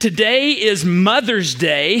Today is Mother's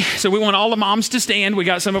Day, so we want all the moms to stand. We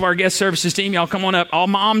got some of our guest services team. Y'all come on up. All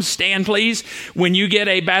moms, stand, please. When you get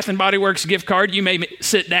a Bath & Body Works gift card, you may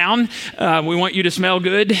sit down. We want you to smell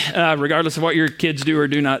good, regardless of what your kids do or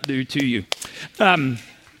do not do to you. All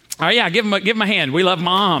right, yeah, give them a hand. We love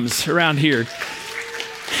moms around here.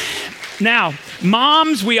 Now,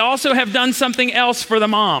 moms, we also have done something else for the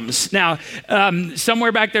moms. Now,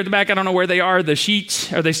 somewhere back there at the back, I don't know where they are, the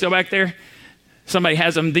sheets, are they still back there? Somebody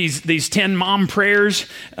has them, these 10 mom prayers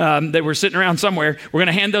that were sitting around somewhere. We're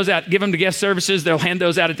going to hand those out, give them to guest services. They'll hand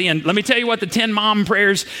those out at the end. Let me tell you what the 10 mom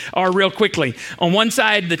prayers are real quickly. On one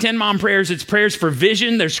side, the 10 mom prayers, it's prayers for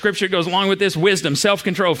vision. There's scripture that goes along with this: wisdom,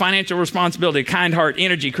 self-control, financial responsibility, kind heart,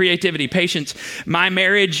 energy, creativity, patience, my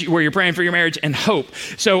marriage, where you're praying for your marriage, and hope.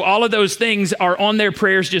 So all of those things are on their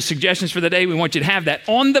prayers, just suggestions for the day. We want you to have that.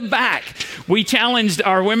 On the back, we challenged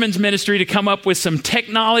our women's ministry to come up with some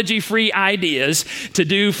technology-free ideas to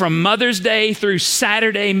do from Mother's Day through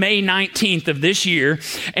Saturday, May 19th of this year.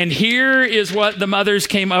 And here is what the mothers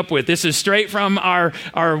came up with. This is straight from our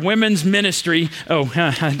women's ministry. Oh,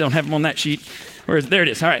 I don't have them on that sheet. There it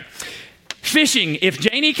is. All right. Fishing. If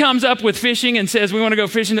Janie comes up with fishing and says we want to go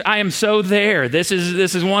fishing, I am so there. This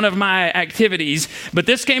is one of my activities. But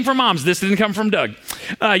this came from moms. This didn't come from Doug.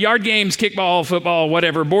 Yard games, kickball, football,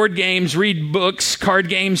 whatever. Board games, read books, card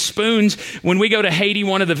games, spoons. When we go to Haiti,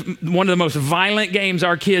 one of the most violent games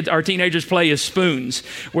our teenagers play is spoons,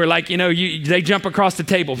 where they jump across the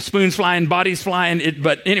table, spoons flying, bodies flying.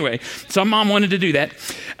 But anyway, some mom wanted to do that.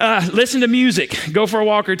 Listen to music. Go for a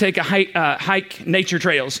walk or take a hike nature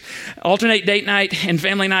trails. Alternate date night and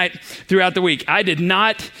family night throughout the week. I did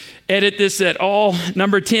not edit this at all.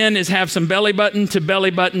 Number 10 is have some belly button to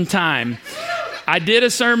belly button time. I did a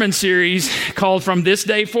sermon series called From This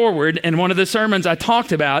Day Forward, and one of the sermons I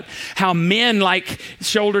talked about how men like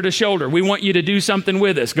shoulder to shoulder. We want you to do something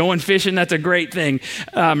with us. Going fishing, that's a great thing.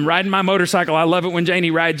 Riding my motorcycle, I love it when Janie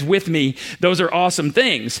rides with me. Those are awesome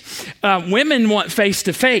things. Women want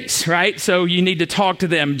face-to-face, right? So you need to talk to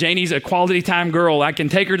them. Janie's a quality time girl. I can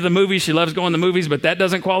take her to the movies. She loves going to the movies, but that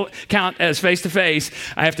doesn't count as face-to-face.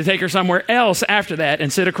 I have to take her somewhere else after that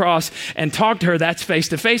and sit across and talk to her. That's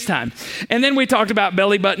face-to-face time. And then we talked about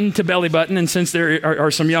belly button to belly button, and since there are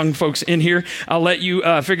some young folks in here, I'll let you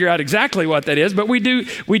figure out exactly what that is. But we do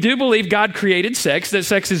believe God created sex, that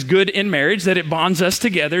sex is good in marriage, that it bonds us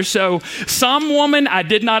together. So some woman, I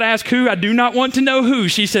did not ask who, I do not want to know who,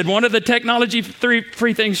 she said one of the technology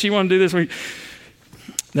free things she wanted to do this week.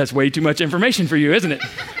 That's way too much information for you, isn't it?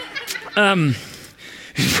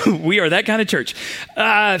 We are that kind of church.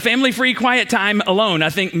 Family-free quiet time alone. I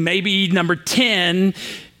think maybe number 10.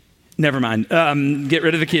 Never mind. Get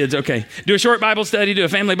rid of the kids. Okay. Do a short Bible study, do a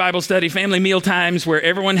family Bible study, family meal times where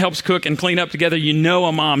everyone helps cook and clean up together. You know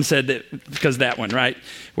a mom said that because that one, right?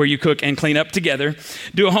 Where you cook and clean up together.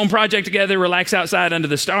 Do a home project together, relax outside under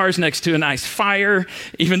the stars next to a nice fire.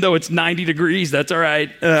 Even though it's 90 degrees, that's all right.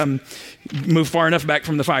 Move far enough back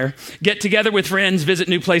from the fire. Get together with friends, visit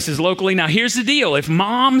new places locally. Now, here's the deal. If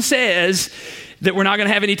mom says that we're not going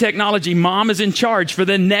to have any technology, mom is in charge for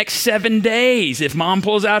the next 7 days. If mom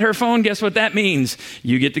pulls out her phone, guess what that means?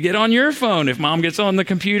 You get to get on your phone. If mom gets on the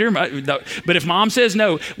computer, but if mom says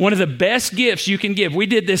no, one of the best gifts you can give, we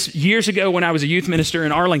did this years ago when I was a youth minister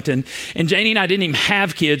in Arlington, and Janie and I didn't even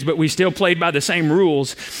have kids, but we still played by the same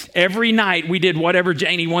rules. Every night we did whatever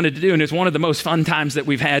Janie wanted to do, and it's one of the most fun times that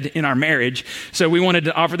we've had in our marriage. So we wanted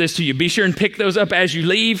to offer this to you. Be sure and pick those up as you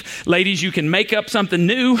leave. Ladies, you can make up something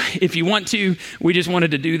new if you want to. We just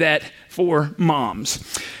wanted to do that for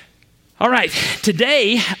moms. All right,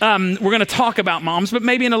 today we're going to talk about moms, but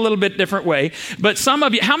maybe in a little bit different way. But some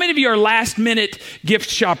of you, how many of you are last minute gift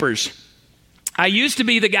shoppers? I used to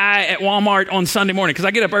be the guy at Walmart on Sunday morning because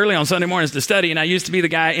I get up early on Sunday mornings to study, and I used to be the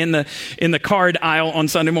guy in the card aisle on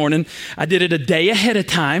Sunday morning. I did it a day ahead of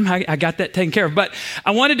time. I got that taken care of. But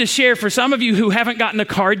I wanted to share for some of you who haven't gotten a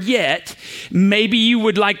card yet, maybe you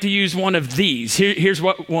would like to use one of these. Here's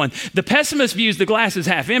what one. The pessimist views the glass as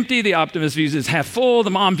half empty. The optimist views it as half full.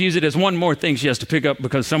 The mom views it as one more thing she has to pick up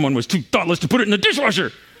because someone was too thoughtless to put it in the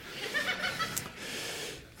dishwasher.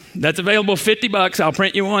 That's available, $50. I'll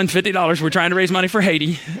print you one, $50. We're trying to raise money for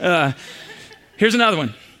Haiti. Here's another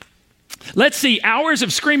one. Let's see, hours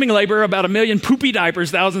of screaming labor, about 1 million poopy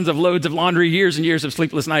diapers, thousands of loads of laundry, years and years of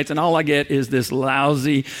sleepless nights, and all I get is this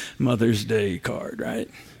lousy Mother's Day card, right?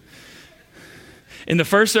 In the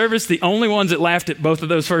first service, the only ones that laughed at both of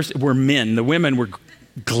those first were men. The women were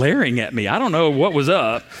glaring at me. I don't know what was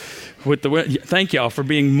up. Thank y'all for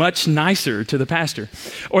being much nicer to the pastor.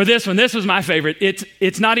 Or this one, this was my favorite.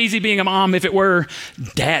 It's not easy being a mom. If it were,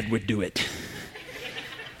 Dad would do it.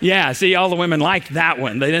 Yeah, see, all the women liked that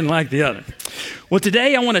one. They didn't like the other. Well,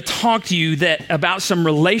 today I want to talk to you about some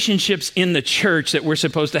relationships in the church that we're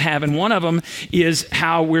supposed to have. And one of them is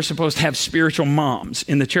how we're supposed to have spiritual moms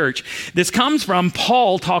in the church. This comes from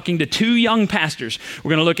Paul talking to two young pastors. We're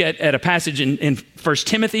going to look at a passage in 1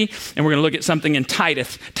 Timothy, and we're going to look at something in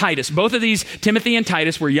Titus. Both of these, Timothy and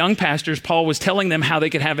Titus, were young pastors. Paul was telling them how they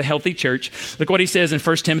could have a healthy church. Look what he says in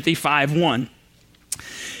 1 Timothy 5:1.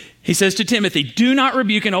 He says to Timothy, "Do not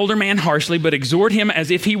rebuke an older man harshly, but exhort him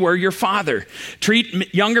as if he were your father.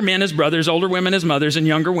 Treat younger men as brothers, older women as mothers, and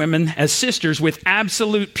younger women as sisters with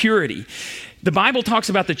absolute purity." The Bible talks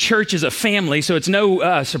about the church as a family, so it's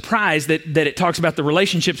no surprise that it talks about the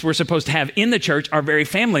relationships we're supposed to have in the church are very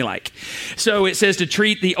family-like. So it says to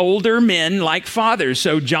treat the older men like fathers.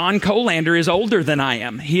 So John Colander is older than I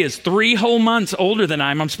am. He is 3 whole months older than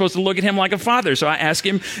I am. I'm supposed to look at him like a father. So I asked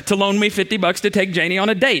him to loan me $50 to take Janie on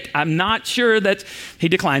a date. I'm not sure he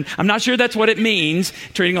declined. I'm not sure that's what it means,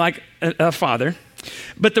 treating like a father.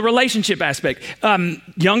 But the relationship aspect,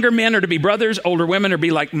 younger men are to be brothers, older women are to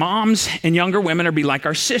be like moms, and younger women are to be like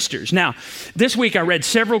our sisters. Now, this week I read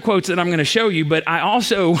several quotes that I'm going to show you, but I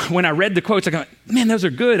also, when I read the quotes, I go, man, those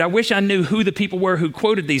are good. I wish I knew who the people were who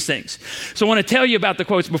quoted these things. So I want to tell you about the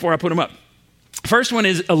quotes before I put them up. First one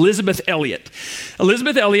is Elisabeth Elliot.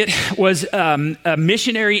 Elisabeth Elliot was a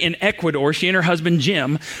missionary in Ecuador. She and her husband,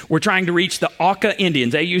 Jim, were trying to reach the Auca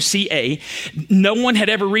Indians, A-U-C-A. No one had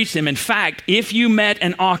ever reached them. In fact, if you met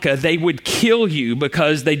an Auca, they would kill you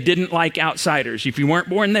because they didn't like outsiders. If you weren't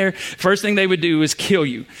born there, first thing they would do is kill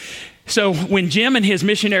you. So when Jim and his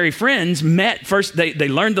missionary friends met, first they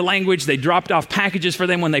learned the language, they dropped off packages for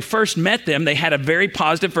them. When they first met them, they had a very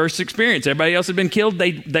positive first experience. Everybody else had been killed,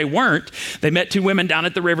 they weren't. They met 2 women down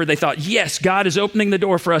at the river. They thought, yes, God is opening the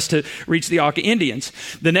door for us to reach the Auca Indians.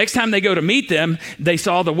 The next time they go to meet them, they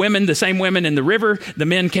saw the same women in the river. The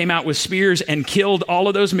men came out with spears and killed all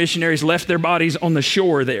of those missionaries, left their bodies on the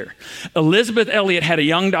shore there. Elisabeth Elliot had a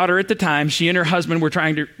young daughter at the time. She and her husband were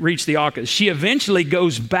trying to reach the Aucas. She eventually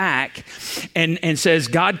goes back and says,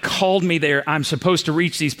 God called me there. I'm supposed to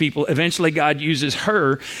reach these people. Eventually, God uses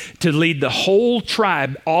her to lead the whole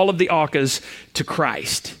tribe, all of the Aucas, to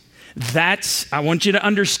Christ. I want you to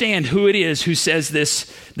understand who it is who says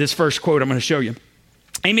this first quote I'm going to show you.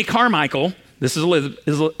 Amy Carmichael, this is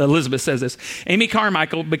Elizabeth says this. Amy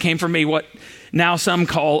Carmichael became for me what now some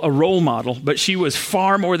call a role model, but she was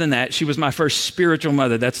far more than that. She was my first spiritual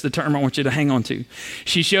mother. That's the term I want you to hang on to.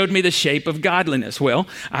 She showed me the shape of godliness. Well,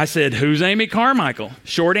 I said, who's Amy Carmichael?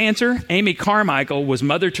 Short answer, Amy Carmichael was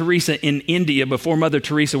Mother Teresa in India before Mother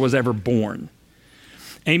Teresa was ever born.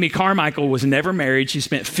 Amy Carmichael was never married. She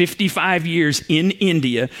spent 55 years in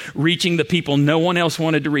India reaching the people no one else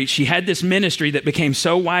wanted to reach. She had this ministry that became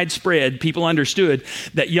so widespread, people understood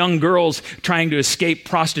that young girls trying to escape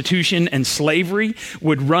prostitution and slavery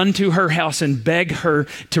would run to her house and beg her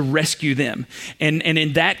to rescue them. And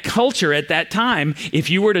in that culture at that time,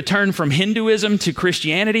 if you were to turn from Hinduism to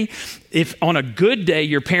Christianity, if on a good day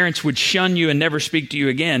your parents would shun you and never speak to you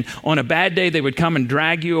again, on a bad day they would come and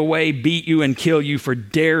drag you away, beat you, and kill you for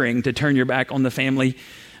daring to turn your back on the family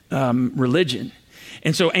religion.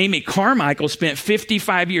 And so Amy Carmichael spent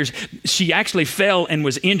 55 years. She actually fell and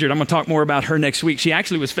was injured. I'm going to talk more about her next week. She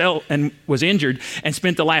actually fell and was injured and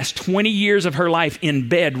spent the last 20 years of her life in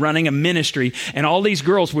bed running a ministry. And all these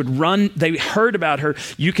girls would run. They heard about her.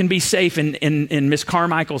 You can be safe in Miss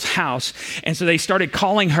Carmichael's house. And so they started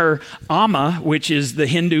calling her Amma, which is the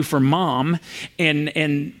Hindu for mom.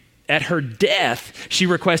 And at her death, she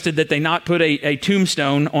requested that they not put a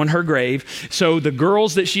tombstone on her grave. So the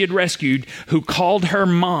girls that she had rescued, who called her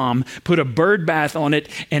mom, put a bird bath on it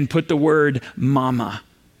and put the word mama.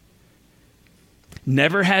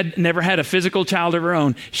 Never had a physical child of her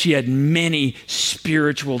own. She had many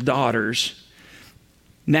spiritual daughters.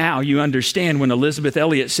 Now you understand when Elisabeth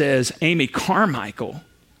Elliot says Amy Carmichael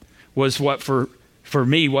was what for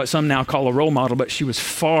me, what some now call a role model, but she was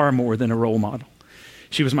far more than a role model.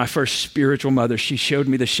 She was my first spiritual mother. She showed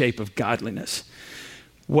me the shape of godliness.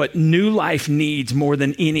 What New Life needs more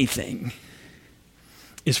than anything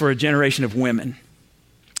is for a generation of women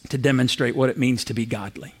to demonstrate what it means to be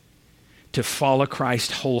godly, to follow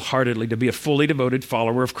Christ wholeheartedly, to be a fully devoted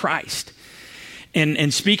follower of Christ.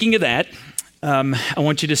 And speaking of that, I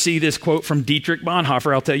want you to see this quote from Dietrich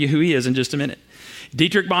Bonhoeffer. I'll tell you who he is in just a minute.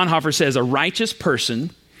 Dietrich Bonhoeffer says, "A righteous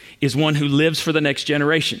person is one who lives for the next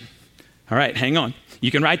generation." All right, hang on. You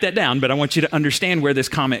can write that down, but I want you to understand where this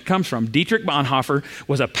comment comes from. Dietrich Bonhoeffer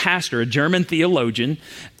was a pastor, a German theologian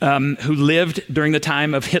who lived during the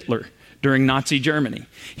time of Hitler, during Nazi Germany.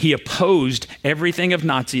 He opposed everything of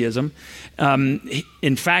Nazism.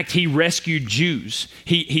 In fact, he rescued Jews.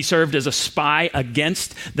 He served as a spy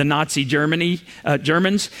against the Nazi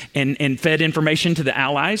Germans and fed information to the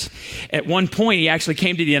Allies. At one point, he actually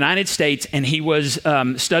came to the United States and he was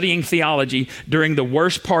studying theology during the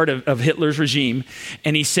worst part of Hitler's regime.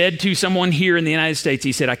 And he said to someone here in the United States,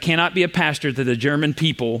 he said, I cannot be a pastor to the German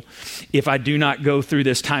people if I do not go through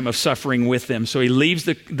this time of suffering with them. So he leaves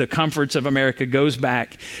the comforts of America, goes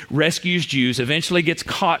back, rescues Jews, eventually gets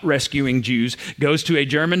caught rescuing Jews, goes to a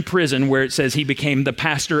German prison where it says he became the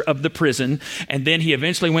pastor of the prison, and then he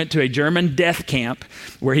eventually went to a German death camp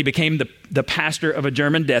where he became the pastor of a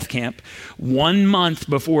German death camp. 1 month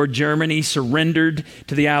before Germany surrendered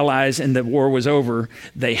to the Allies and the war was over,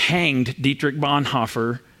 they hanged Dietrich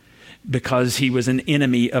Bonhoeffer because he was an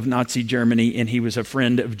enemy of Nazi Germany and he was a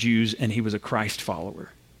friend of Jews and he was a Christ follower.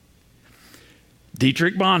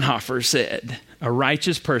 Dietrich Bonhoeffer said, a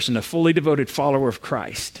righteous person, a fully devoted follower of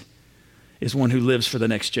Christ, is one who lives for the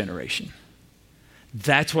next generation.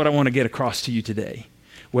 That's what I want to get across to you today.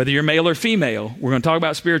 Whether you're male or female, we're going to talk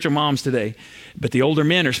about spiritual moms today, but the older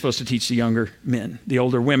men are supposed to teach the younger men. The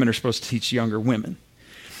older women are supposed to teach the younger women.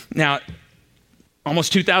 Now,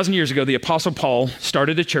 almost 2,000 years ago, the Apostle Paul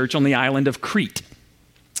started a church on the island of Crete,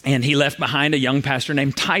 and he left behind a young pastor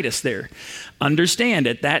named Titus there. Understand,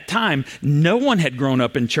 at that time, no one had grown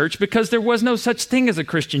up in church because there was no such thing as a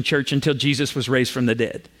Christian church until Jesus was raised from the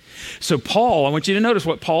dead. So Paul, I want you to notice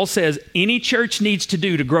what Paul says any church needs to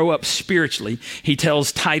do to grow up spiritually. He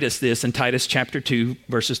tells Titus this in Titus chapter 2,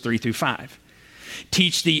 verses 3 through 5.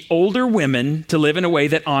 Teach the older women to live in a way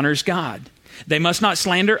that honors God. They must not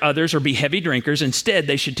slander others or be heavy drinkers. Instead,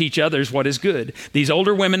 they should teach others what is good. These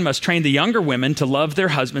older women must train the younger women to love their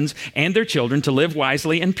husbands and their children, to live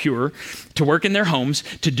wisely and pure, to work in their homes,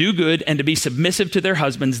 to do good, and to be submissive to their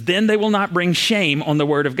husbands. Then they will not bring shame on the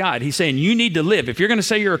word of God. He's saying you need to live. If you're going to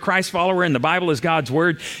say you're a Christ follower and the Bible is God's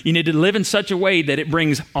word, you need to live in such a way that it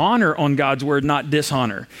brings honor on God's word, not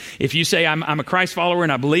dishonor. If you say, I'm a Christ follower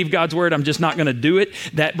and I believe God's word, I'm just not going to do it,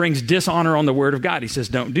 that brings dishonor on the word of God. He says,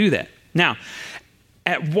 don't do that. Now,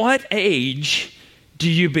 at what age do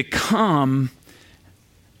you become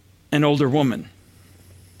an older woman?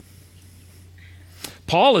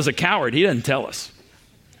 Paul is a coward. He doesn't tell us.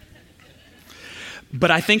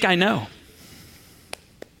 But I think I know.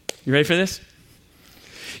 You ready for this?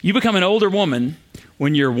 You become an older woman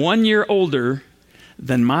when you're 1 year older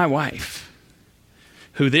than my wife,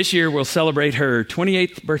 who this year will celebrate her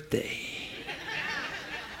 28th birthday.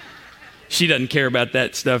 She doesn't care about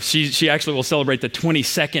that stuff. She actually will celebrate the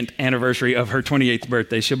 22nd anniversary of her 28th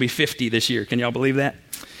birthday. She'll be 50 this year. Can y'all believe that?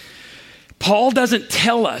 Paul doesn't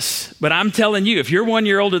tell us, but I'm telling you, if you're 1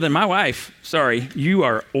 year older than my wife, sorry, you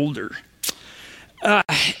are older.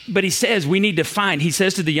 But he says we need to he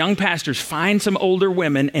says to the young pastors, find some older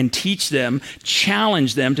women and teach them,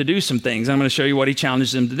 challenge them to do some things. I'm going to show you what he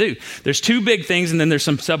challenges them to do. There's two big things, and then there's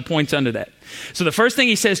some subpoints under that. So the first thing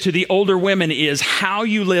he says to the older women is how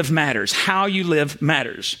you live matters. How you live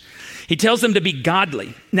matters. He tells them to be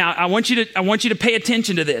godly. Now, I want you to pay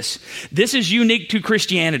attention to this. This is unique to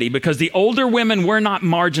Christianity because the older women were not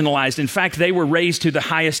marginalized. In fact, they were raised to the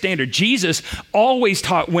highest standard. Jesus always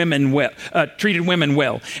taught women well, treated women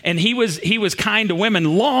well, and he was kind to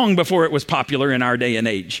women long before it was popular in our day and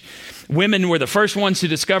age. Women were the first ones to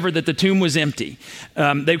discover that the tomb was empty.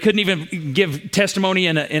 They couldn't even give testimony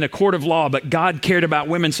in a court of law, but God cared about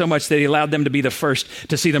women so much that he allowed them to be the first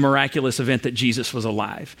to see the miraculous event that Jesus was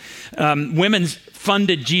alive. Women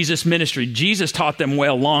funded Jesus' ministry. Jesus taught them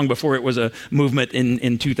well long before it was a movement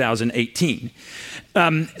in 2018.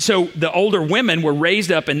 So the older women were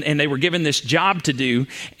raised up and they were given this job to do.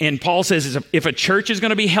 And Paul says if a church is going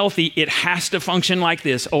to be healthy, it has to function like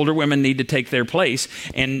this. Older women need to take their place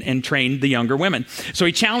and train the younger women. So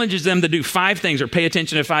he challenges them to do 5 things or pay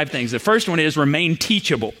attention to 5 things. The first one is remain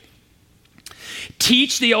teachable.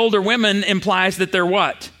 Teach the older women implies that they're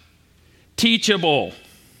what? Teachable.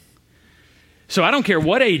 So I don't care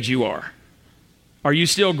what age you are. Are you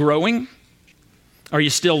still growing? Are you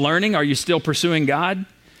still learning? Are you still pursuing God?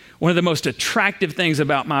 One of the most attractive things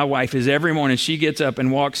about my wife is every morning she gets up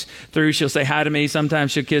and walks through. She'll say hi to me.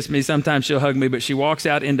 Sometimes she'll kiss me. Sometimes she'll hug me. But she walks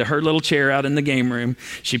out into her little chair out in the game room.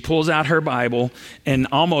 She pulls out her Bible. And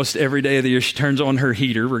almost every day of the year, she turns on her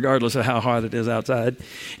heater, regardless of how hot it is outside.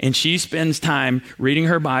 And she spends time reading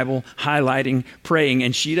her Bible, highlighting, praying.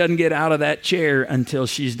 And she doesn't get out of that chair until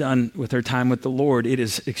she's done with her time with the Lord. It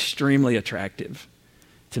is extremely attractive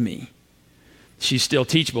to me. She's still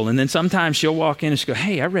teachable. And then sometimes she'll walk in and she'll go,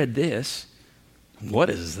 hey, I read this. What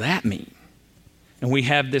does that mean? And we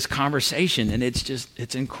have this conversation, and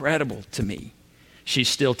it's incredible to me. She's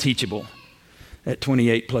still teachable at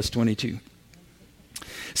 28 plus 22.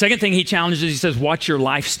 Second thing he challenges, he says, watch your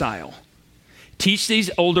lifestyle. Teach these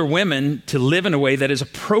older women to live in a way that is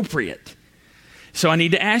appropriate. So I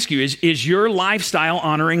need to ask you, is your lifestyle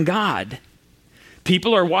honoring God?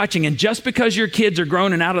 People are watching, and just because your kids are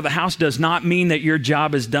grown and out of the house does not mean that your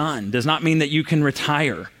job is done, does not mean that you can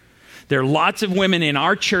retire. There are lots of women in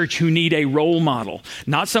our church who need a role model,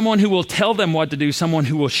 not someone who will tell them what to do, someone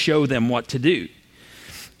who will show them what to do.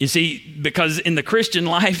 You see, because in the Christian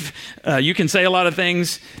life, you can say a lot of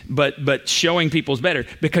things, but showing people is better,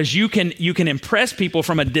 because you can impress people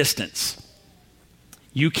from a distance.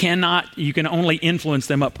 You can only influence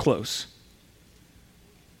them up close.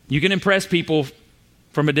 You can impress people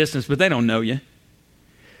from a distance, but they don't know you.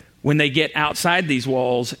 When they get outside these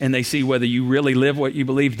walls and they see whether you really live what you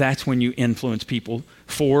believe, that's when you influence people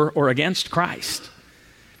for or against Christ.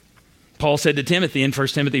 Paul said to Timothy in 1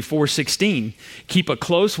 Timothy 4:16, keep a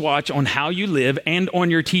close watch on how you live and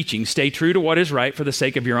on your teaching. Stay true to what is right for the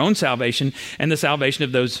sake of your own salvation and the salvation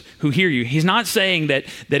of those who hear you. He's not saying that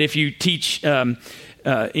if you teach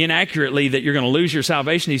inaccurately that you're going to lose your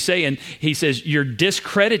salvation. He says you're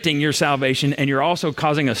discrediting your salvation, and you're also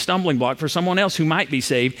causing a stumbling block for someone else who might be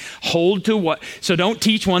saved. So don't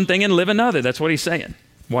teach one thing and live another. That's what he's saying.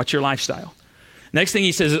 Watch your lifestyle. Next thing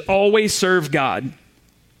he says is always serve God.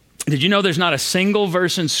 Did you know there's not a single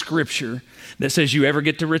verse in Scripture that says you ever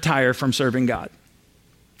get to retire from serving God?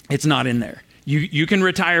 It's not in there. You can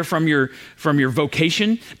retire from your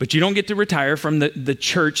vocation, but you don't get to retire from the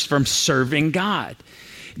church, from serving God.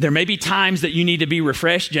 There may be times that you need to be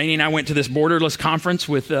refreshed. Janie and I went to this Borderless conference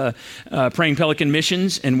with Praying Pelican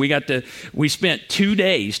Missions, and we spent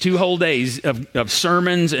 2 whole days of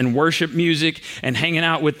sermons and worship music and hanging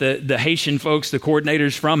out with the Haitian folks, the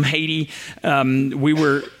coordinators from Haiti. We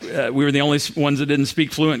were the only ones that didn't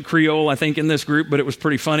speak fluent Creole, I think, in this group, but it was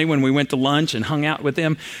pretty funny when we went to lunch and hung out with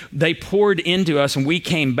them. They poured into us, and we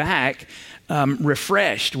came back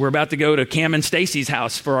refreshed. We're about to go to Cam and Stacy's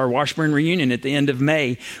house for our Washburn reunion at the end of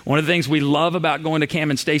May. One of the things we love about going to Cam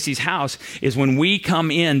and Stacy's house is when we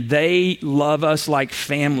come in, they love us like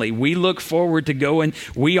family. We look forward to going.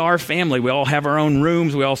 We are family. We all have our own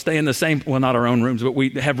rooms. We all stay in the same, well, not our own rooms, but we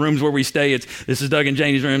have rooms where we stay. This is Doug and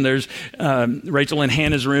Janie's room. There's Rachel and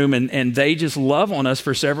Hannah's room, and they just love on us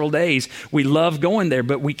for several days. We love going there,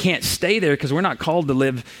 but we can't stay there because we're not called to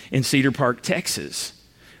live in Cedar Park, Texas.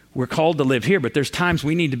 We're called to live here, but there's times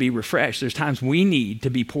we need to be refreshed. There's times we need to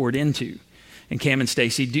be poured into. And Cam and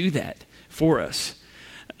Stacy do that for us.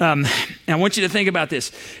 And I want you to think about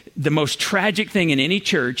this. The most tragic thing in any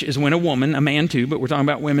church is when a woman, a man too, but we're talking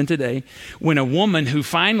about women today, when a woman who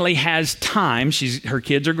finally has time, her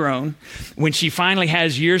kids are grown, when she finally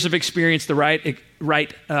has years of experience, the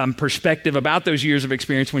right perspective about those years of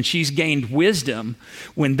experience, when she's gained wisdom,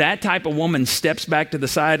 when that type of woman steps back to the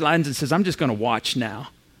sidelines and says, I'm just going to watch now.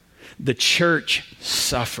 The church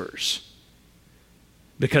suffers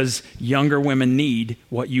because younger women need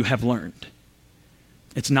what you have learned.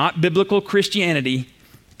 It's not biblical Christianity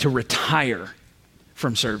to retire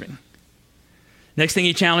from serving. Next thing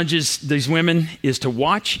he challenges these women is to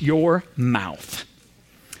watch your mouth.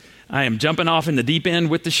 I am jumping off in the deep end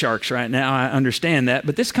with the sharks right now. I understand that,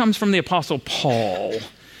 but this comes from the Apostle Paul.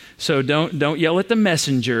 So don't yell at the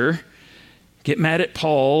messenger. Get mad at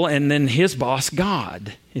Paul and then his boss,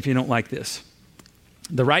 God, if you don't like this.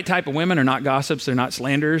 The right type of women are not gossips. They're not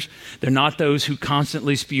slanderers. They're not those who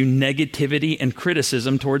constantly spew negativity and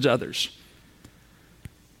criticism towards others.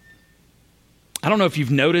 I don't know if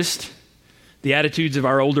you've noticed the attitudes of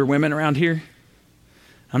our older women around here.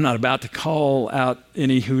 I'm not about to call out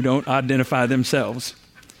any who don't identify themselves.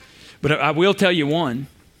 But I will tell you one.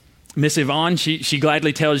 Miss Yvonne, she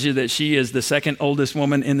gladly tells you that she is the second oldest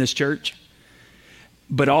woman in this church.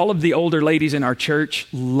 But all of the older ladies in our church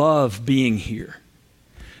love being here.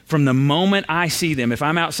 From the moment I see them, if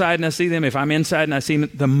I'm outside and I see them, if I'm inside and I see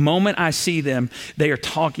them, the moment I see them, they are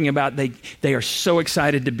talking about, they are so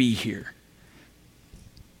excited to be here.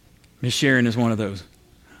 Miss Sharon is one of those.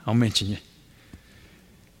 I'll mention you.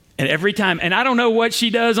 And every time, and I don't know what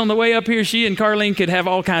she does on the way up here. She and Carlene could have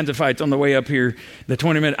all kinds of fights on the way up here, the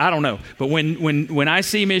 20 minutes, I don't know. But when I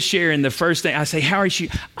see Miss Sharon, the first thing I say, how is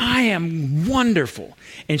she? I am wonderful.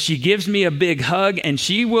 And she gives me a big hug, and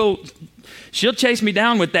she'll chase me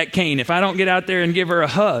down with that cane if I don't get out there and give her a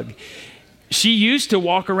hug. She used to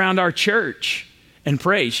walk around our church and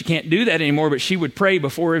pray. She can't do that anymore, but she would pray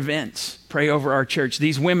before events, pray over our church.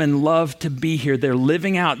 These women love to be here. They're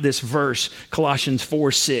living out this verse, Colossians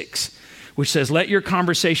 4:6, which says, let your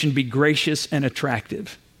conversation be gracious and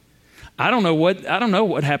attractive. I don't know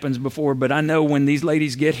what happens before, but I know when these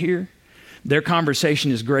ladies get here, their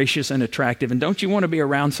conversation is gracious and attractive. And don't you want to be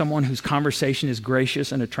around someone whose conversation is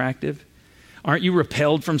gracious and attractive? Aren't you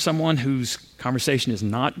repelled from someone whose conversation is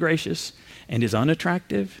not gracious and is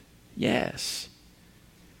unattractive? Yes.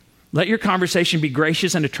 Let your conversation be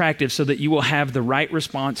gracious and attractive so that you will have the right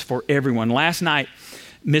response for everyone. Last night,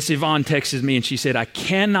 Miss Yvonne texted me and she said, I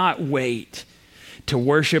cannot wait to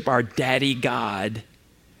worship our daddy God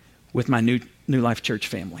with my New Life Church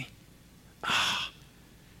family.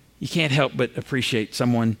 You can't help but appreciate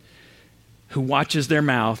someone who watches their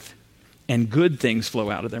mouth and good things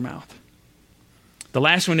flow out of their mouth. The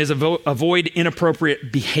last one is avoid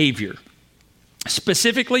inappropriate behavior.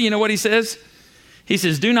 Specifically, you know what he says? He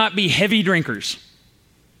says, do not be heavy drinkers.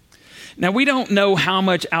 Now, we don't know how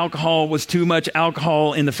much alcohol was too much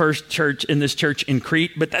alcohol in the first church, in this church in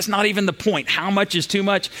Crete, but that's not even the point. How much is too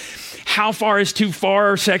much? How far is too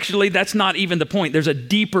far sexually? That's not even the point. There's a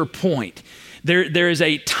deeper point. There is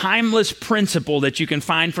a timeless principle that you can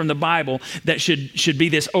find from the Bible that should be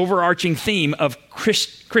this overarching theme of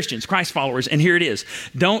Christians, Christ followers. And here it is.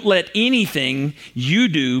 Don't let anything you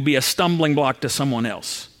do be a stumbling block to someone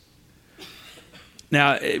else.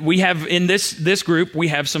 Now, we have in this group, we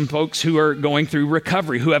have some folks who are going through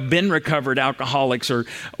recovery, who have been recovered alcoholics or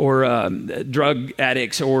drug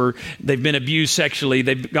addicts, or they've been abused sexually.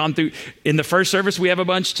 They've gone through, in the first service, we have a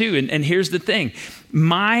bunch too. And here's the thing.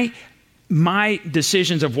 My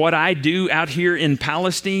decisions of what I do out here in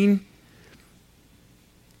Palestine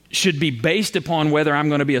should be based upon whether I'm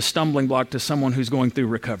going to be a stumbling block to someone who's going through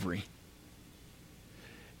recovery.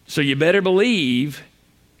 So you better believe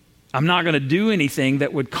I'm not going to do anything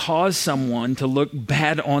that would cause someone to look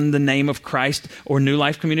bad on the name of Christ or New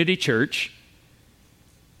Life Community Church.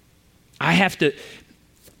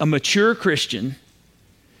 A mature Christian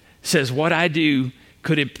says what I do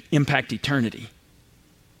could impact eternity.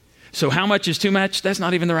 So how much is too much? That's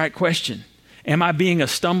not even the right question. Am I being a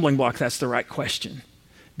stumbling block? That's the right question.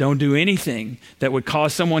 Don't do anything that would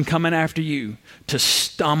cause someone coming after you to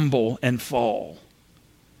stumble and fall.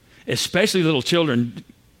 Especially little children.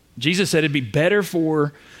 Jesus said it'd be better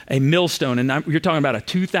for a millstone, and you're talking about a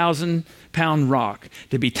 2,000-pound rock,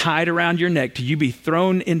 to be tied around your neck till you be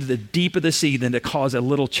thrown into the deep of the sea than to cause a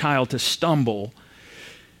little child to stumble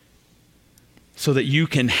so that you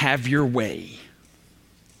can have your way,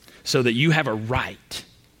 so that you have a right.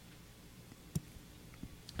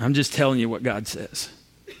 I'm just telling you what God says.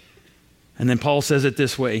 And then Paul says it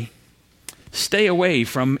this way: stay away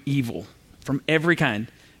from evil, from every kind.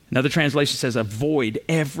 Another translation says avoid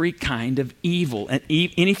every kind of evil. And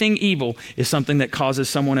anything evil is something that causes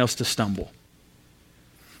someone else to stumble.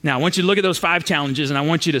 Now, I want you to look at those 5 challenges, and I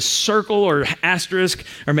want you to circle or asterisk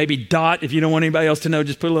or maybe dot. If you don't want anybody else to know,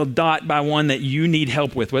 just put a little dot by one that you need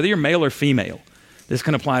help with, whether you're male or female. This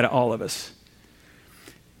can apply to all of us.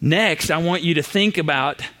 Next, I want you to think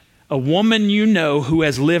about a woman you know who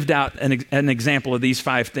has lived out an example of these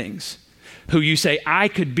 5 things. Who you say, I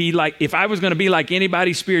could be like, if I was going to be like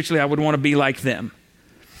anybody spiritually, I would want to be like them.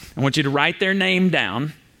 I want you to write their name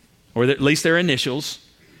down, or at least their initials.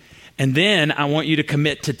 And then I want you to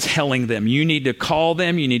commit to telling them. You need to call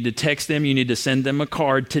them, you need to text them, you need to send them a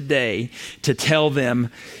card today to tell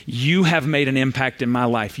them, you have made an impact in my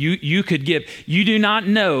life. You do not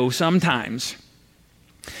know sometimes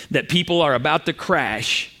that people are about to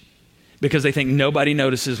crash because they think nobody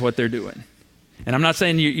notices what they're doing. And I'm not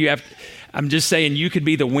saying you have, I'm just saying you could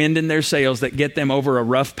be the wind in their sails that get them over a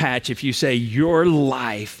rough patch if you say, your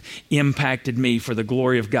life impacted me for the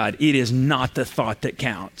glory of God. It is not the thought that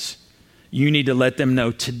counts. You need to let them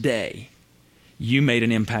know today, you made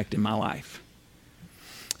an impact in my life.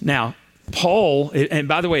 Now, Paul, and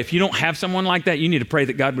by the way, if you don't have someone like that, you need to pray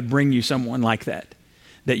that God would bring you someone like that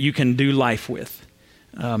you can do life with,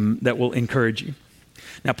 that will encourage you.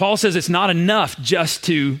 Now, Paul says it's not enough just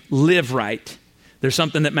to live right. There's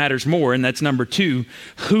something that matters more, and that's number 2.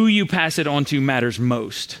 Who you pass it on to matters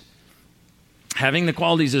most. Having the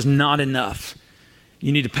qualities is not enough.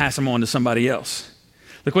 You need to pass them on to somebody else.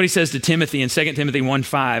 Look what he says to Timothy in 2 Timothy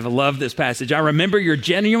 1:5. I love this passage. I remember your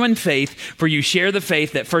genuine faith, for you share the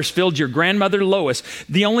faith that first filled your grandmother Lois.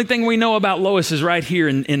 The only thing we know about Lois is right here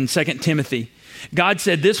in 2 Timothy. God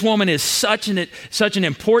said, this woman is such an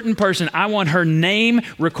important person. I want her name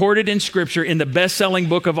recorded in Scripture in the best-selling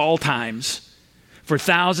book of all times. For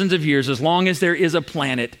thousands of years, as long as there is a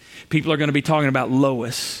planet, people are going to be talking about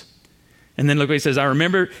Lois. And then look what he says, I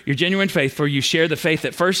remember your genuine faith, for you share the faith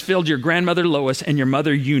that first filled your grandmother Lois and your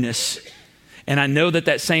mother Eunice. And I know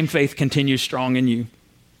that same faith continues strong in you.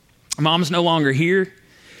 Mom's no longer here,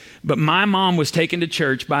 but my mom was taken to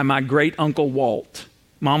church by my great uncle Walt.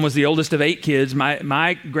 Mom was the oldest of 8 kids.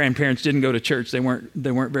 My grandparents didn't go to church. They weren't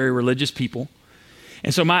very religious people.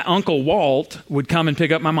 And so my Uncle Walt would come and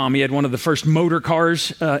pick up my mom. He had one of the first motor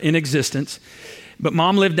cars in existence. But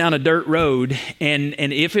Mom lived down a dirt road, and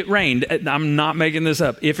if it rained, I'm not making this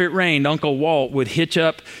up, if it rained, Uncle Walt would hitch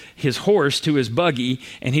up his horse to his buggy,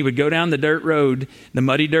 and he would go down the dirt road, the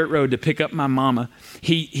muddy dirt road, to pick up my mama.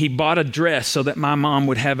 He bought a dress so that my mom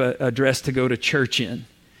would have a dress to go to church in.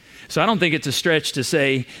 So I don't think it's a stretch to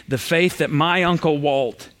say the faith that my Uncle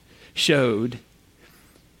Walt showed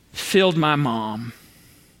filled my mom.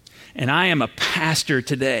 And I am a pastor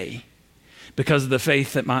today because of the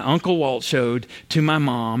faith that my Uncle Walt showed to my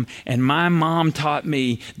mom, and my mom taught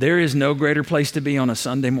me there is no greater place to be on a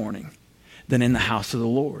Sunday morning than in the house of the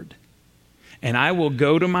Lord. And I will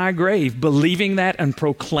go to my grave believing that and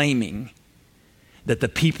proclaiming that the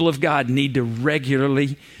people of God need to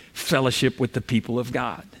regularly fellowship with the people of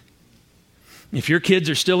God. If your kids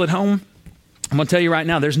are still at home, I'm going to tell you right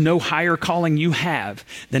now, there's no higher calling you have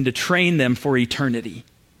than to train them for eternity.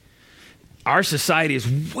 Our society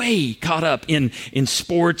is way caught up in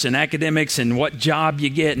sports and academics and what job you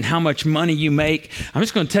get and how much money you make. I'm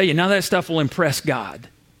just going to tell you, none of that stuff will impress God.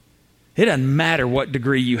 It doesn't matter what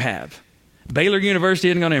degree you have. Baylor University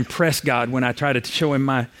isn't going to impress God when I try to show him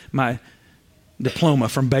my diploma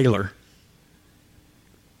from Baylor.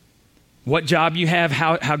 What job you have,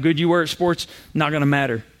 how good you were at sports, not going to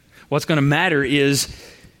matter. What's going to matter is,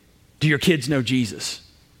 do your kids know Jesus?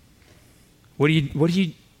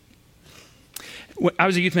 I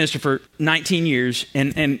was a youth minister for 19 years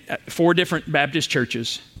and 4 different Baptist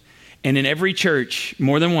churches. And in every church,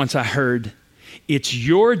 more than once, I heard, it's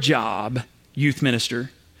your job, youth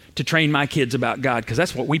minister, to train my kids about God, because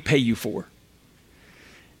that's what we pay you for.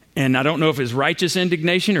 And I don't know if it's righteous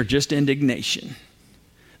indignation or just indignation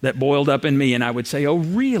that boiled up in me. And I would say, oh,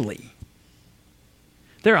 really?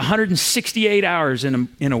 There are 168 hours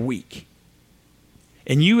in a week.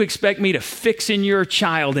 And you expect me to fix in your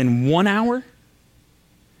child in 1 hour?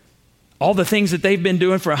 All the things that they've been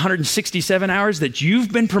doing for 167 hours that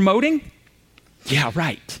you've been promoting? Yeah,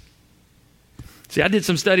 right. See, I did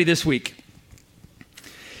some study this week.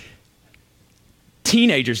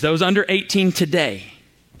 Teenagers, those under 18 today,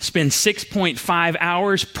 spend 6.5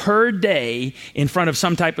 hours per day in front of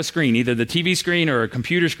some type of screen, either the TV screen or a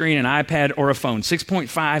computer screen, an iPad, or a phone.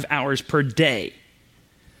 6.5 hours per day.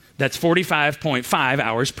 That's 45.5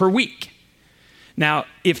 hours per week. Now,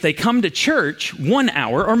 if they come to church 1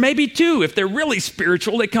 hour, or maybe 2, if they're really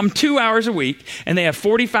spiritual, they come 2 hours a week, and they have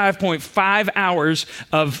 45.5 hours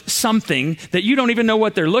of something that you don't even know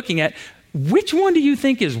what they're looking at, which one do you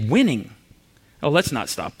think is winning? Oh, let's not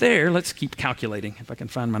stop there. Let's keep calculating if I can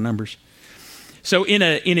find my numbers. So in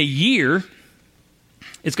a year,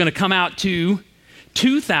 it's going to come out to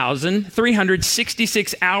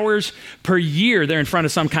 2,366 hours per year they're in front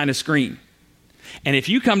of some kind of screen. And if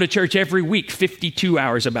you come to church every week, 52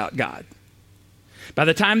 hours about God. By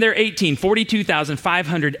the time they're 18,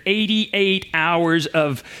 42,588 hours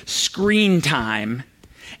of screen time.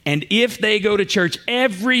 And if they go to church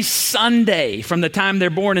every Sunday from the time they're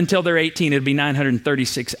born until they're 18, it'd be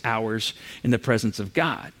 936 hours in the presence of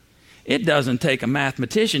God. It doesn't take a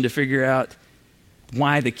mathematician to figure out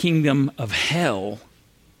why the kingdom of hell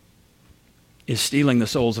is stealing the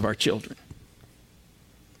souls of our children.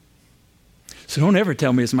 So don't ever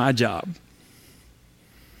tell me it's my job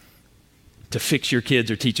to fix your kids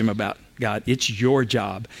or teach them about God. It's your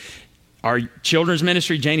job. Our children's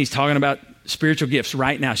ministry, Janie's talking about spiritual gifts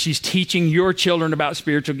right now. She's teaching your children about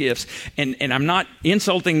spiritual gifts. And I'm not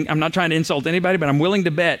trying to insult anybody, but I'm willing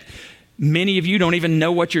to bet many of you don't even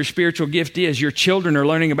know what your spiritual gift is. Your children are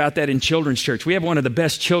learning about that in children's church. We have one of the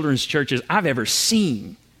best children's churches I've ever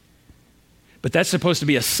seen. But that's supposed to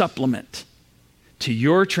be a supplement to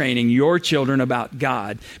your training your children about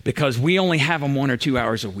God, because we only have them 1 or 2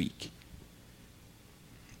 hours a week.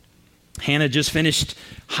 Hannah just finished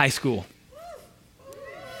high school.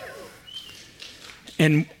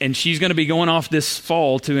 And she's going to be going off this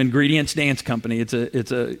fall to Ingredients Dance Company. It's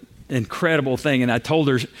a incredible thing. And I told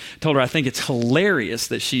her I think it's hilarious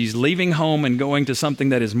that she's leaving home and going to something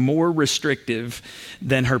that is more restrictive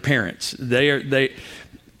than her parents. They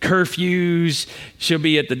curfews. She'll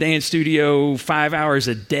be at the dance studio 5 hours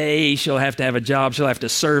a day. She'll have to have a job. She'll have to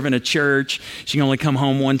serve in a church. She can only come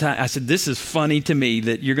home one time. I said, this is funny to me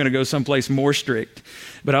that you're going to go someplace more strict.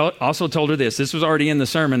 But I also told her this. This was already in the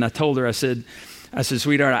sermon. I told her, I said,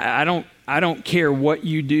 sweetheart, I don't care what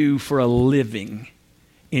you do for a living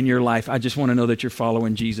in your life. I just want to know that you're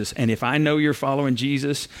following Jesus. And if I know you're following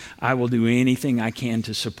Jesus, I will do anything I can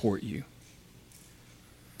to support you.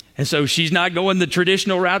 And so she's not going the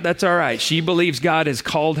traditional route. That's all right. She believes God has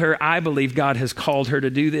called her. I believe God has called her to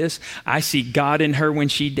do this. I see God in her when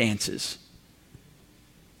she dances.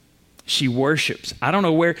 She worships. I don't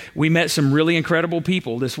know where. We met some really incredible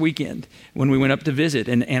people this weekend when we went up to visit.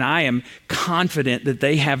 And I am confident that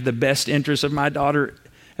they have the best interests of my daughter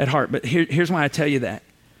at heart. But here's why I tell you that.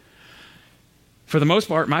 For the most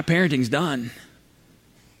part, my parenting's done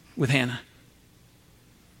with Hannah.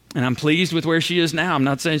 And I'm pleased with where she is now. I'm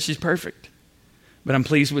not saying she's perfect, but I'm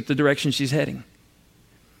pleased with the direction she's heading.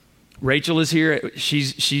 Rachel is here. She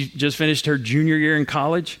just finished her junior year in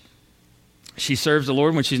college. She serves the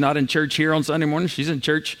Lord when she's not in church here on Sunday morning. She's in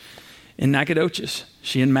church in Nacogdoches.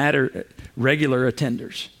 She and Matt are regular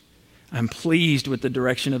attenders. I'm pleased with the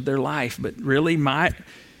direction of their life, but really my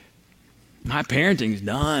parenting's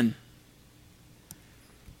done.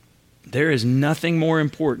 There is nothing more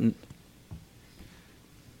important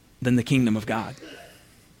than the kingdom of God.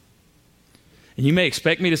 And you may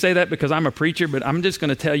expect me to say that because I'm a preacher, but I'm just going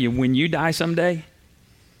to tell you, when you die someday,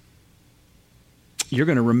 you're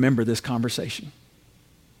going to remember this conversation.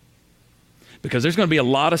 Because there's going to be a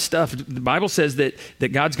lot of stuff. The Bible says that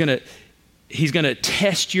He's going to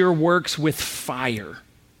test your works with fire.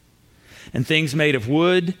 And things made of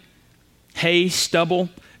wood, hay, stubble,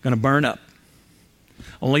 going to burn up.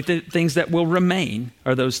 Only things that will remain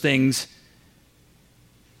are those things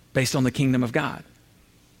based on the kingdom of God.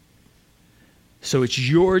 So it's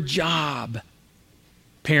your job,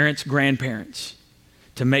 parents, grandparents,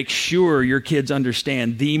 to make sure your kids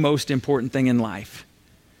understand the most important thing in life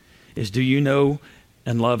is, do you know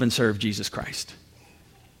and love and serve Jesus Christ?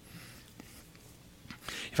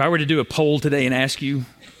 If I were to do a poll today and ask you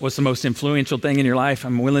what's the most influential thing in your life,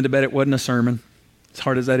 I'm willing to bet it wasn't a sermon, as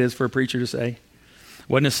hard as that is for a preacher to say. It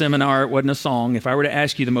wasn't a seminar, it wasn't a song. If I were to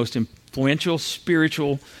ask you the most influential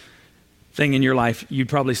spiritual thing in your life, you'd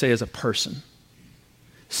probably say as a person.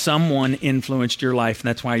 Someone influenced your life, and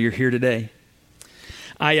that's why you're here today.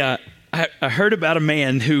 I heard about a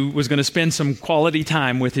man who was going to spend some quality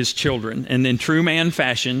time with his children. And in true man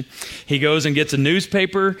fashion, he goes and gets a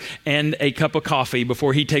newspaper and a cup of coffee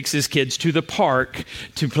before he takes his kids to the park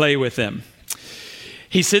to play with them.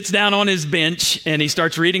 He sits down on his bench and he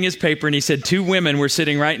starts reading his paper, and he said 2 women were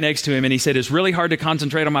sitting right next to him, and he said, it's really hard to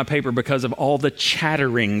concentrate on my paper because of all the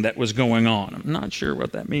chattering that was going on. I'm not sure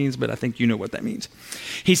what that means, but I think you know what that means.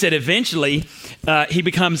 He said eventually he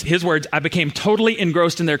becomes, his words, I became totally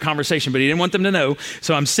engrossed in their conversation, but he didn't want them to know.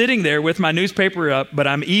 So I'm sitting there with my newspaper up, but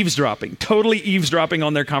I'm totally eavesdropping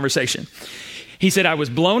on their conversation. He said, I was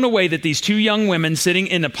blown away that these 2 young women sitting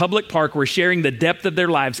in a public park were sharing the depth of their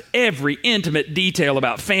lives, every intimate detail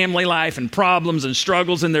about family life and problems and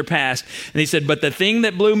struggles in their past. And he said, but the thing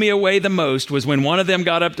that blew me away the most was when one of them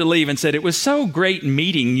got up to leave and said, it was so great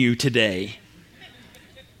meeting you today.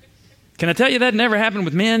 Can I tell you that never happened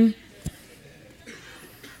with men?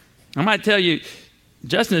 I might tell you,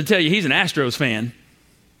 Justin will tell you he's an Astros fan,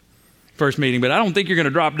 first meeting, but I don't think you're going to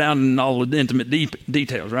drop down in all the intimate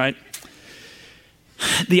details, right?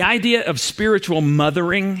 The idea of spiritual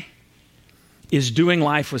mothering is doing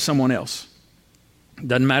life with someone else.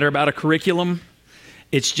 Doesn't matter about a curriculum.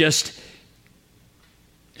 It's just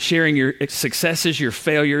sharing your successes, your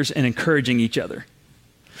failures, and encouraging each other.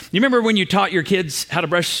 You remember when you taught your kids how to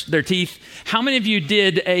brush their teeth? How many of you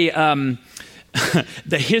did the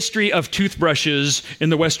history of toothbrushes in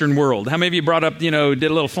the Western world? How many of you brought up, did a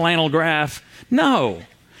little flannel graph? No.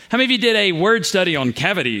 How many of you did a word study on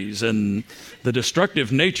cavities and the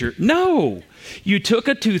destructive nature? No. You took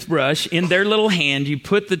a toothbrush in their little hand, you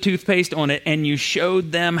put the toothpaste on it, and you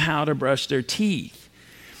showed them how to brush their teeth.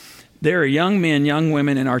 There are young men, young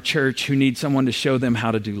women in our church who need someone to show them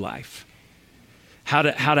how to do life, how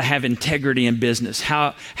to have integrity in business,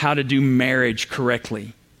 how to do marriage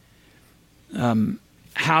correctly,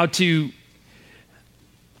 how to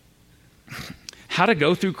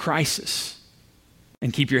go through crisis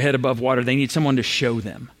and keep your head above water. They need someone to show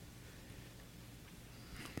them.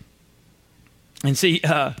 And see,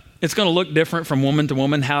 it's going to look different from woman to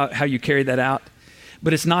woman, how you carry that out,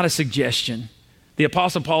 but it's not a suggestion. The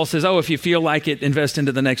Apostle Paul says, if you feel like it, invest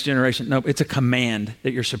into the next generation. No, it's a command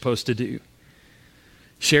that you're supposed to do.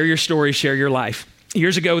 Share your story, share your life.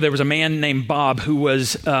 Years ago, there was a man named Bob who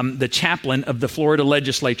was the chaplain of the Florida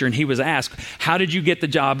legislature, and he was asked, how did you get the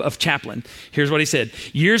job of chaplain? Here's what he said.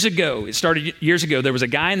 It started years ago, there was a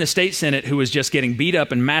guy in the state Senate who was just getting beat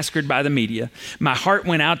up and massacred by the media. My heart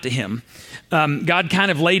went out to him. God kind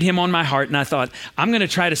of laid him on my heart, and I thought, I'm going to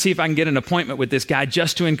try to see if I can get an appointment with this guy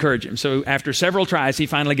just to encourage him. So after several tries, he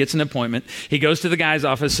finally gets an appointment. He goes to the guy's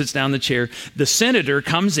office, sits down in the chair. The senator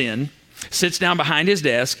comes in, sits down behind his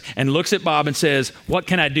desk and looks at Bob and says, "What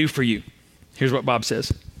can I do for you?" Here's what Bob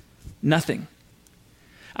says: "Nothing.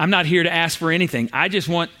 I'm not here to ask for anything. I just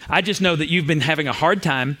know that you've been having a hard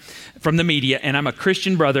time from the media, and I'm a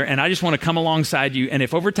Christian brother, and I just want to come alongside you. And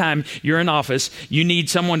if over time you're in office, you need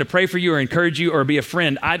someone to pray for you or encourage you or be a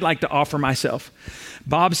friend, I'd like to offer myself."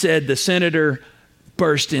 Bob said the senator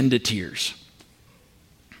burst into tears.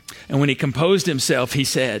 And when he composed himself, he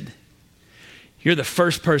said, "You're the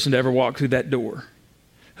first person to ever walk through that door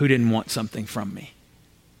who didn't want something from me."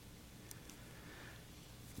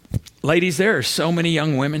 Ladies, there are so many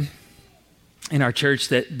young women in our church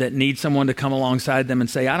that need someone to come alongside them and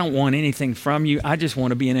say, "I don't want anything from you. I just want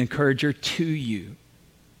to be an encourager to you."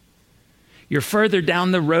 You're further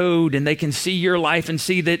down the road and they can see your life and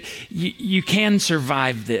see that you can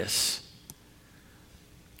survive this.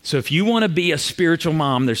 So if you want to be a spiritual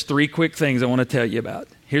mom, there's 3 quick things I want to tell you about.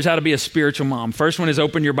 Here's how to be a spiritual mom. First one is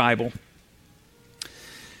open your Bible.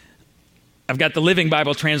 I've got the Living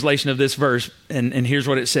Bible translation of this verse, and here's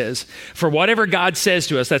what it says. For whatever God says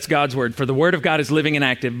to us, that's God's word. For the word of God is living and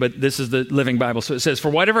active, but this is the Living Bible. So it says, for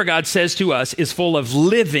whatever God says to us is full of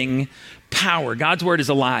living power. God's word is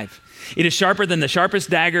alive. It is sharper than the sharpest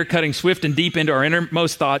dagger, cutting swift and deep into our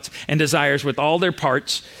innermost thoughts and desires with all their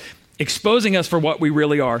parts, exposing us for what we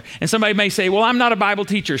really are. And somebody may say, well, I'm not a Bible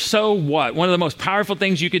teacher. So what? One of the most powerful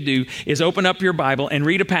things you could do is open up your Bible and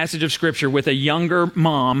read a passage of scripture with a younger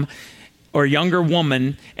mom or younger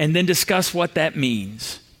woman, and then discuss what that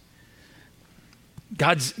means.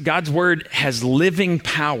 God's word has living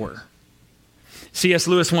power. C.S.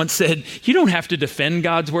 Lewis once said, you don't have to defend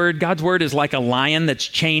God's word. God's word is like a lion that's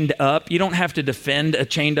chained up. You don't have to defend a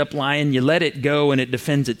chained up lion. You let it go and it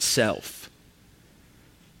defends itself.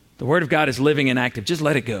 The word of God is living and active. Just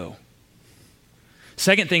let it go.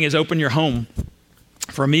 Second thing is open your home.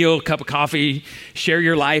 For a meal, a cup of coffee, share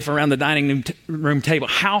your life around the dining room table.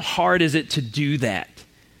 How hard is it to do that?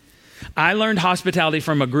 I learned hospitality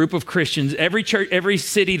from a group of Christians. Every church, every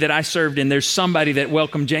city that I served in, there's somebody that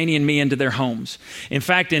welcomed Janie and me into their homes. In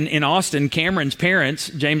fact, in Austin, Cameron's parents,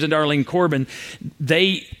 James and Darlene Corbin,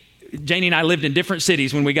 Janie and I lived in different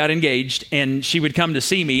cities when we got engaged, and she would come to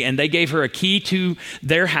see me, and they gave her a key to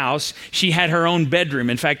their house. She had her own bedroom.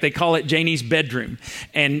 In fact, they call it Janie's bedroom.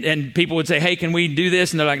 And people would say, hey, can we do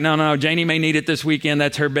this? And they're like, no, Janie may need it this weekend.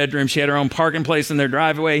 That's her bedroom. She had her own parking place in their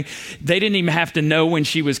driveway. They didn't even have to know when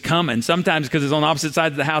she was coming. Sometimes, because it's on opposite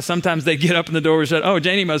sides of the house, sometimes they'd get up in the door and said, oh,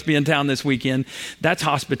 Janie must be in town this weekend. That's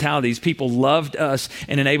hospitality. These people loved us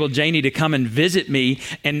and enabled Janie to come and visit me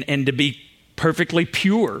and to be perfectly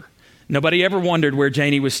pure. Nobody ever wondered where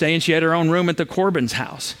Janie was staying. She had her own room at the Corbin's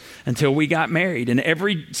house until we got married. And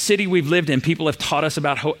every city we've lived in, people have taught us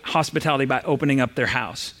about hospitality by opening up their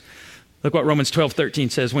house. Look what Romans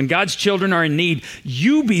 12:13 says. When God's children are in need,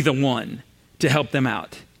 you be the one to help them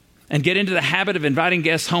out. And get into the habit of inviting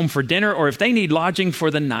guests home for dinner, or if they need lodging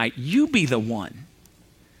for the night, you be the one.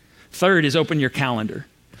 Third is open your calendar.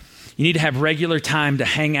 You need to have regular time to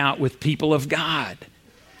hang out with people of God.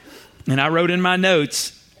 And I wrote in my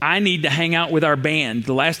notes, I need to hang out with our band.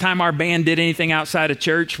 The last time our band did anything outside of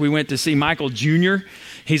church, we went to see Michael Jr.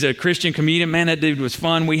 He's a Christian comedian. Man, that dude was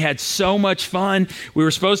fun. We had so much fun. We were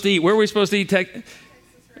supposed to eat. Where were we supposed to eat?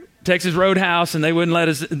 Texas Roadhouse, and they wouldn't let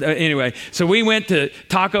us. Anyway, so we went to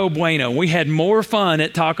Taco Bueno. We had more fun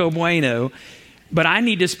at Taco Bueno. But I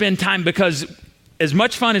need to spend time, because as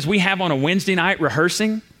much fun as we have on a Wednesday night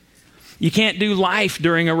rehearsing, you can't do life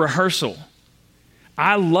during a rehearsal.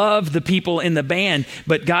 I love the people in the band,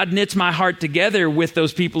 but God knits my heart together with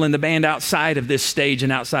those people in the band outside of this stage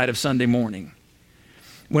and outside of Sunday morning.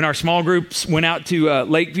 When our small groups went out to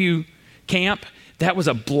Lakeview Camp, that was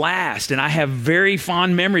a blast. And I have very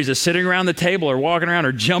fond memories of sitting around the table or walking around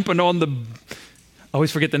or jumping on I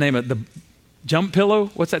always forget the name of it, the jump pillow.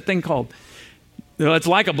 What's that thing called? It's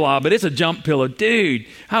like a blob, but it's a jump pillow. Dude,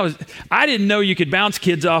 I didn't know you could bounce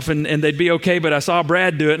kids off and they'd be okay, but I saw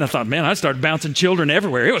Brad do it, and I thought, man, I started bouncing children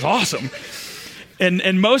everywhere. It was awesome.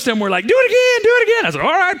 And most of them were like, do it again. I said,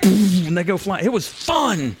 all right. And they go flying. It was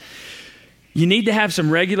fun. You need to have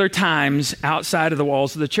some regular times outside of the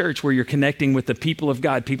walls of the church where you're connecting with the people of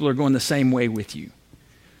God. People are going the same way with you.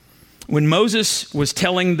 When Moses was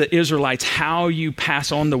telling the Israelites how you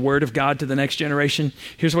pass on the word of God to the next generation,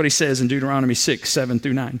 here's what he says in Deuteronomy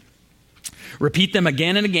 6:7-9. Repeat them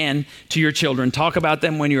again and again to your children. Talk about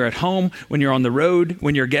them when you're at home, when you're on the road,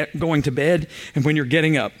 when you're going to bed, and when you're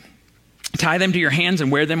getting up. Tie them to your hands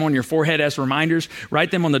and wear them on your forehead as reminders.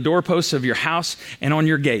 Write them on the doorposts of your house and on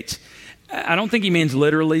your gates. I don't think he means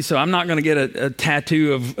literally, so I'm not going to get a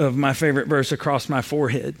tattoo of my favorite verse across my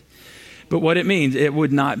forehead. But what it means, it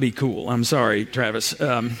would not be cool. I'm sorry, Travis.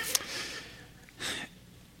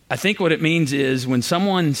 I think what it means is when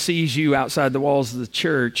someone sees you outside the walls of the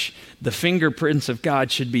church, the fingerprints of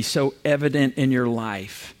God should be so evident in your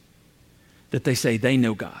life that they say they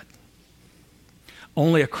know God.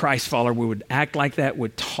 Only a Christ follower would act like that,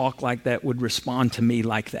 would talk like that, would respond to me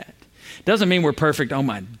like that. Doesn't mean we're perfect. Oh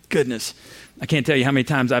my goodness. I can't tell you how many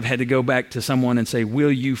times I've had to go back to someone and say,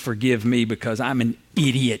 will you forgive me because I'm an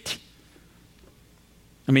idiot?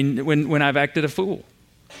 I mean, when I've acted a fool.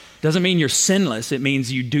 Doesn't mean you're sinless. It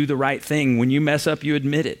means you do the right thing. When you mess up, you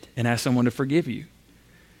admit it and ask someone to forgive you.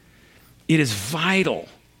 It is vital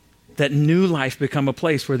that New Life become a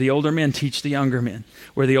place where the older men teach the younger men,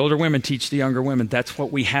 where the older women teach the younger women. That's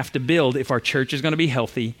what we have to build if our church is going to be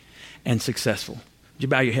healthy and successful. Would you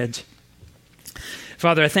bow your heads?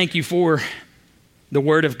 Father, I thank you for the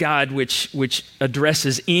Word of God, which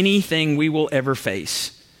addresses anything we will ever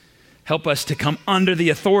face. Help us to come under the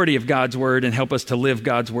authority of God's Word and help us to live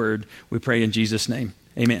God's Word. We pray in Jesus' name.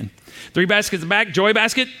 Amen. 3 baskets back, joy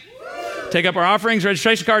basket. Take up our offerings,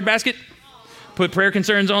 registration card basket. Put prayer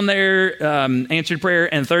concerns on there, answered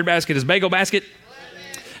prayer. And third basket is bagel basket.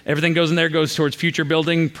 Everything goes in there, goes towards future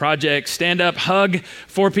building projects. Stand up, hug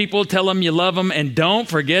 4 people, tell them you love them, and don't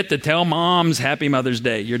forget to tell moms Happy Mother's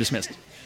Day. You're dismissed.